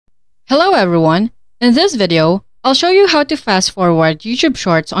Hello everyone! In this video, I'll show you how to fast forward YouTube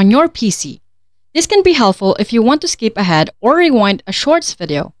Shorts on your PC. This can be helpful if you want to skip ahead or rewind a Shorts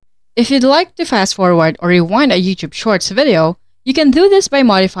video. If you'd like to fast forward or rewind a YouTube Shorts video, you can do this by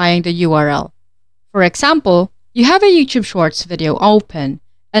modifying the URL. For example, you have a YouTube Shorts video open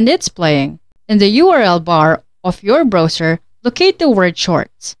and it's playing. In the URL bar of your browser, locate the word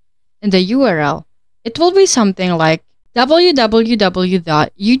Shorts. In the URL, it will be something like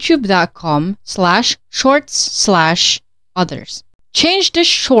www.youtube.com/shorts/others. Change the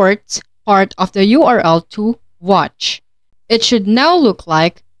shorts part of the URL to watch. It should now look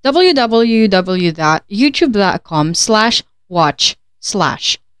like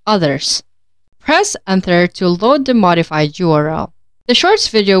www.youtube.com/watch/others. Press enter to load the modified URL. The shorts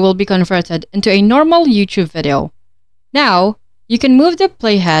video will be converted into a normal YouTube video. Now, you can move the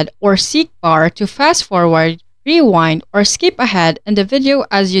playhead or seek bar to fast forward, rewind, or skip ahead in the video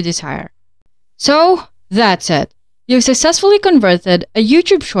as you desire. So, that's it. You've successfully converted a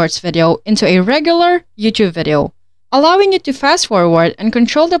YouTube Shorts video into a regular YouTube video, allowing you to fast forward and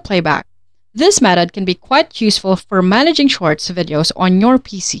control the playback. This method can be quite useful for managing Shorts videos on your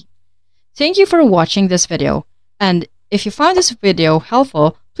PC. Thank you for watching this video, and if you found this video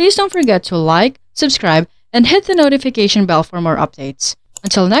helpful, please don't forget to like, subscribe, and hit the notification bell for more updates.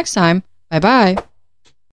 Until next time, bye-bye!